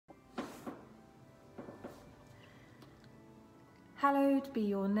Hallowed be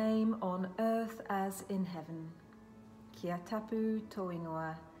your name on earth as in heaven. Kia tapu tō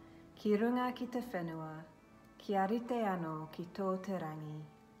ingoa, ki runga ki te whenua, kia rite anō ki tō te rangi.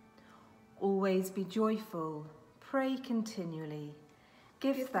 Always be joyful, pray continually,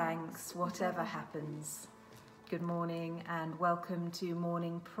 give thanks whatever happens. Good morning and welcome to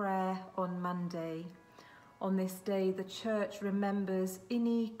morning prayer on Monday. On this day, the Church remembers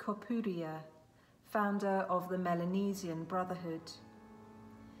Ini Kopuria, founder of the Melanesian Brotherhood.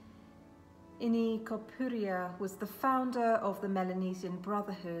 Ini Kopuria was the founder of the Melanesian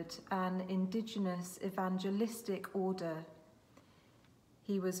Brotherhood, an indigenous evangelistic order.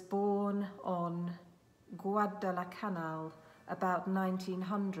 He was born on Guadalcanal about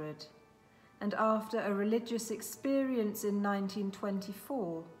 1900, and after a religious experience in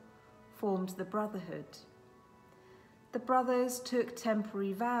 1924, formed the Brotherhood. The brothers took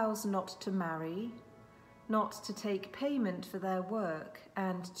temporary vows not to marry, not to take payment for their work,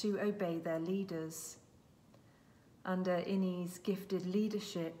 and to obey their leaders. Under Ini's gifted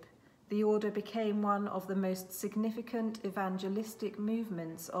leadership, the order became one of the most significant evangelistic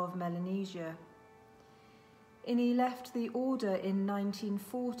movements of Melanesia. Ini left the order in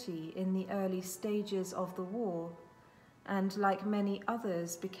 1940 in the early stages of the war, and like many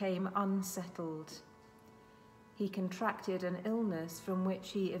others became unsettled. He contracted an illness from which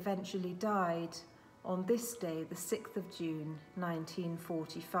he eventually died on this day, the 6th of June,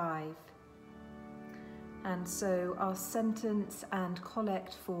 1945. And so our sentence and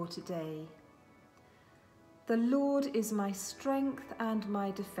collect for today. The Lord is my strength and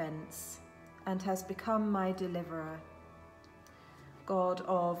my defence, and has become my deliverer. God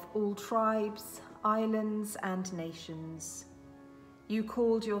of all tribes, islands and nations, you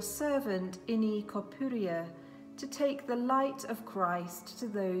called your servant Ini Kopuria to take the light of Christ to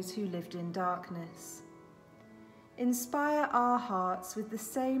those who lived in darkness. Inspire our hearts with the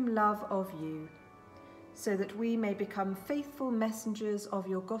same love of you, so that we may become faithful messengers of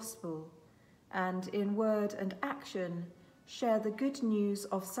your gospel, and in word and action share the good news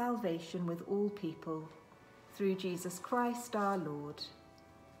of salvation with all people. Through Jesus Christ our Lord.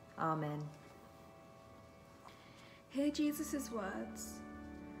 Amen. Hear Jesus' words.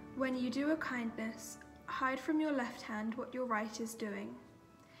 When you do a kindness, hide from your left hand what your right is doing.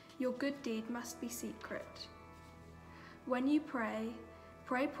 Your good deed must be secret. When you pray,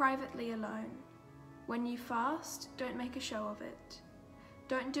 pray privately alone. When you fast, don't make a show of it.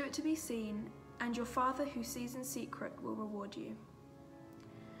 Don't do it to be seen, and your Father who sees in secret will reward you.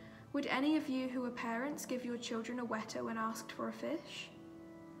 Would any of you who are parents give your children a weta when asked for a fish?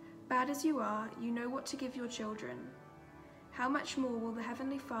 Bad as you are, you know what to give your children. How much more will the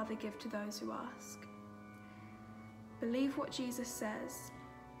Heavenly Father give to those who ask? Believe what Jesus says.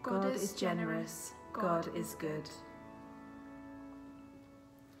 God is generous, God is good.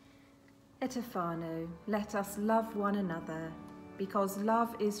 Etefano, let us love one another, because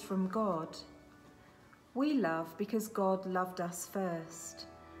love is from God. We love because God loved us first,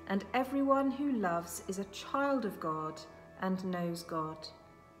 and everyone who loves is a child of God and knows God.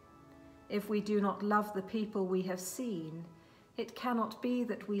 If we do not love the people we have seen, it cannot be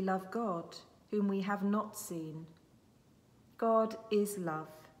that we love God, whom we have not seen. God is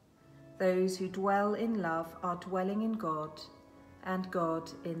love. Those who dwell in love are dwelling in God, and God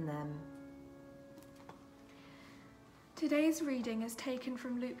in them. Today's reading is taken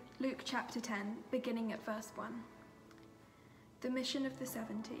from Luke chapter 10, beginning at verse 1. The mission of the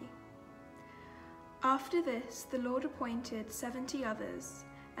 70. After this, the Lord appointed 70 others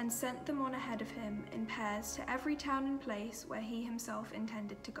and sent them on ahead of him in pairs to every town and place where he himself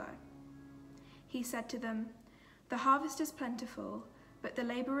intended to go. He said to them, "The harvest is plentiful, but the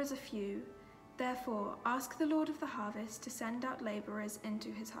labourers are few. Therefore, ask the Lord of the harvest to send out labourers into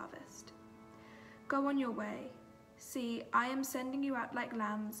his harvest. Go on your way. See, I am sending you out like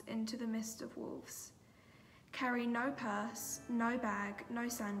lambs into the midst of wolves. Carry no purse, no bag, no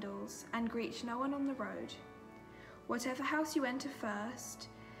sandals, and greet no one on the road. Whatever house you enter first,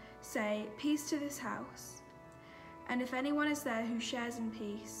 say, 'Peace to this house.' And if anyone is there who shares in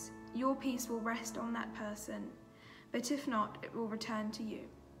peace, your peace will rest on that person, but if not, it will return to you.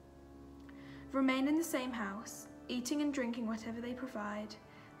 Remain in the same house, eating and drinking whatever they provide,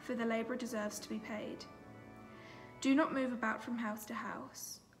 for the labourer deserves to be paid. Do not move about from house to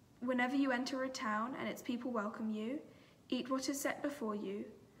house. Whenever you enter a town and its people welcome you, eat what is set before you,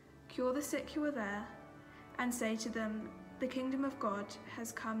 cure the sick who are there, and say to them, 'The kingdom of God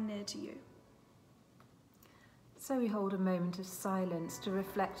has come near to you.'" So we hold a moment of silence to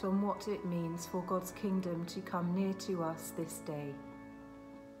reflect on what it means for God's kingdom to come near to us this day.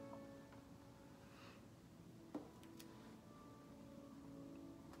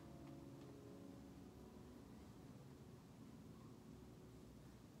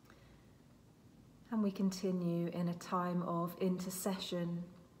 And we continue in a time of intercession.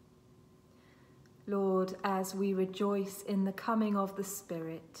 Lord, as we rejoice in the coming of the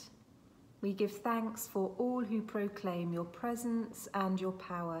Spirit, we give thanks for all who proclaim your presence and your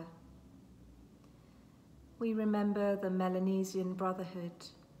power. We remember the Melanesian Brotherhood,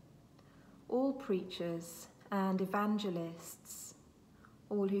 all preachers and evangelists,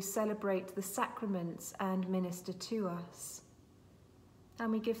 all who celebrate the sacraments and minister to us.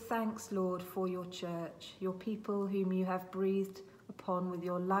 And we give thanks, Lord, for your church, your people whom you have breathed upon with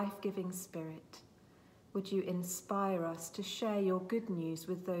your life-giving Spirit. Would you inspire us to share your good news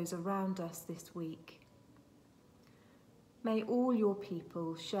with those around us this week? May all your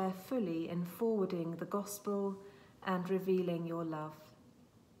people share fully in forwarding the gospel and revealing your love.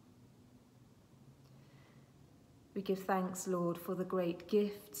 We give thanks, Lord, for the great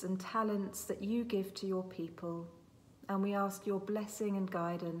gifts and talents that you give to your people, and we ask your blessing and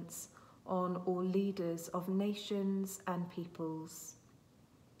guidance on all leaders of nations and peoples,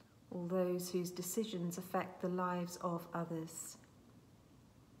 all those whose decisions affect the lives of others.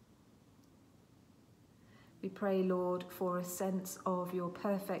 We pray, Lord, for a sense of your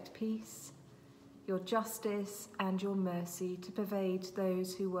perfect peace, your justice and your mercy to pervade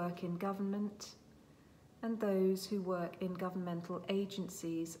those who work in government and those who work in governmental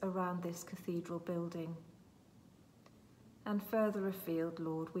agencies around this cathedral building. And further afield,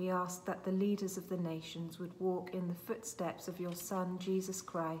 Lord, we ask that the leaders of the nations would walk in the footsteps of your Son, Jesus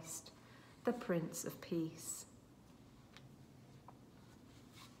Christ, the Prince of Peace.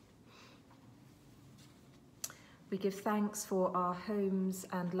 We give thanks for our homes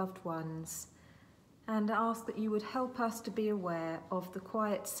and loved ones, and ask that you would help us to be aware of the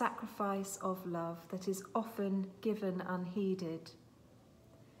quiet sacrifice of love that is often given unheeded.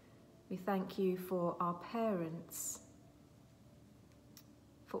 We thank you for our parents,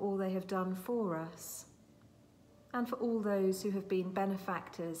 for all they have done for us, and for all those who have been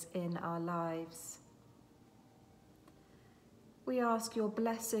benefactors in our lives. We ask your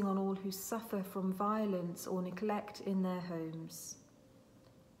blessing on all who suffer from violence or neglect in their homes,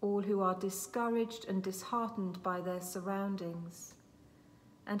 all who are discouraged and disheartened by their surroundings,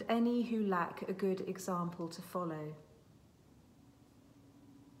 and any who lack a good example to follow.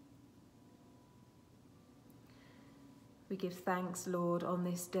 We give thanks, Lord, on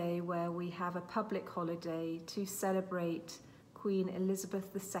this day where we have a public holiday to celebrate Queen Elizabeth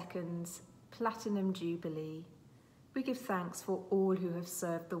II's Platinum Jubilee. We give thanks for all who have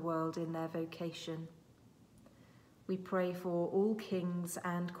served the world in their vocation. We pray for all kings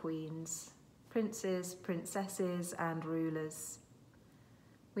and queens, princes, princesses, and rulers.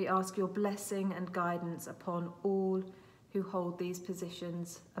 We ask your blessing and guidance upon all who hold these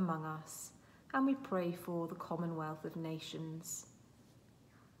positions among us, and we pray for the Commonwealth of Nations.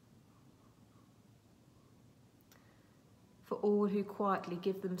 For all who quietly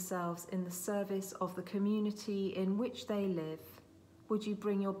give themselves in the service of the community in which they live, would you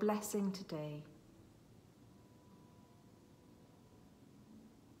bring your blessing today?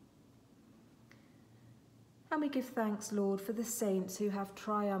 And we give thanks, Lord, for the saints who have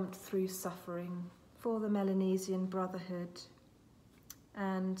triumphed through suffering, for the Melanesian Brotherhood,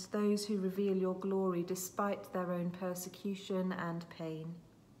 and those who reveal your glory despite their own persecution and pain.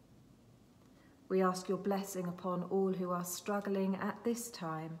 We ask your blessing upon all who are struggling at this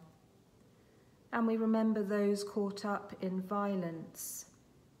time, and we remember those caught up in violence,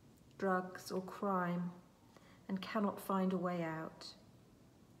 drugs or crime, and cannot find a way out.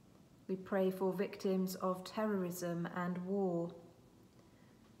 We pray for victims of terrorism and war,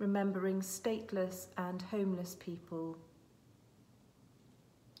 remembering stateless and homeless people.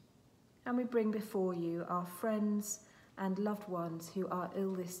 And we bring before you our friends and loved ones who are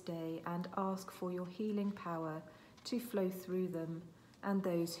ill this day and ask for your healing power to flow through them and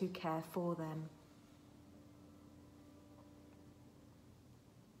those who care for them.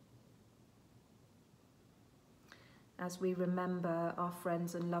 As we remember our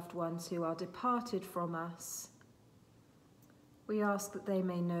friends and loved ones who are departed from us, we ask that they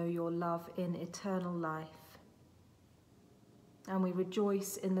may know your love in eternal life. And we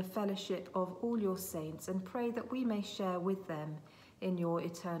rejoice in the fellowship of all your saints and pray that we may share with them in your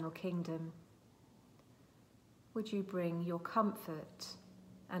eternal kingdom. Would you bring your comfort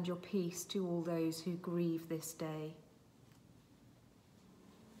and your peace to all those who grieve this day?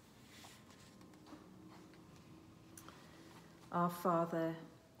 Our Father,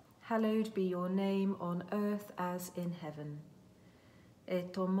 hallowed be your name on earth as in heaven. E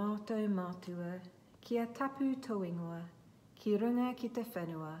tō mātou mātua, kia tapu tō ingoa, ki runga ki te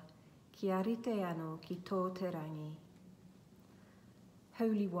whenua, ki arite anō ki tō te rangi.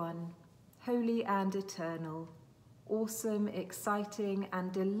 Holy One, holy and eternal, awesome, exciting,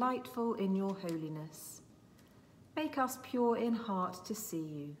 and delightful in your holiness. Make us pure in heart to see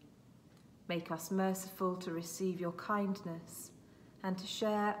you. Make us merciful to receive your kindness and to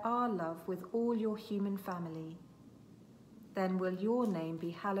share our love with all your human family. Then will your name be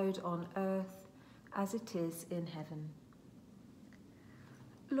hallowed on earth as it is in heaven.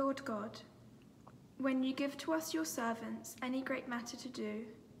 Lord God, when you give to us your servants any great matter to do,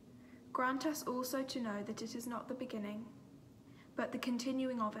 grant us also to know that it is not the beginning, but the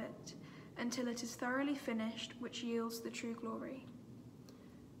continuing of it, until it is thoroughly finished, which yields the true glory.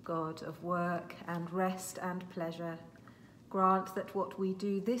 God of work and rest and pleasure, grant that what we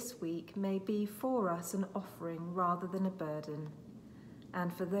do this week may be for us an offering rather than a burden,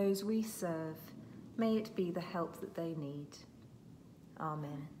 and for those we serve, may it be the help that they need.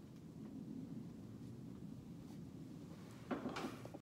 Amen.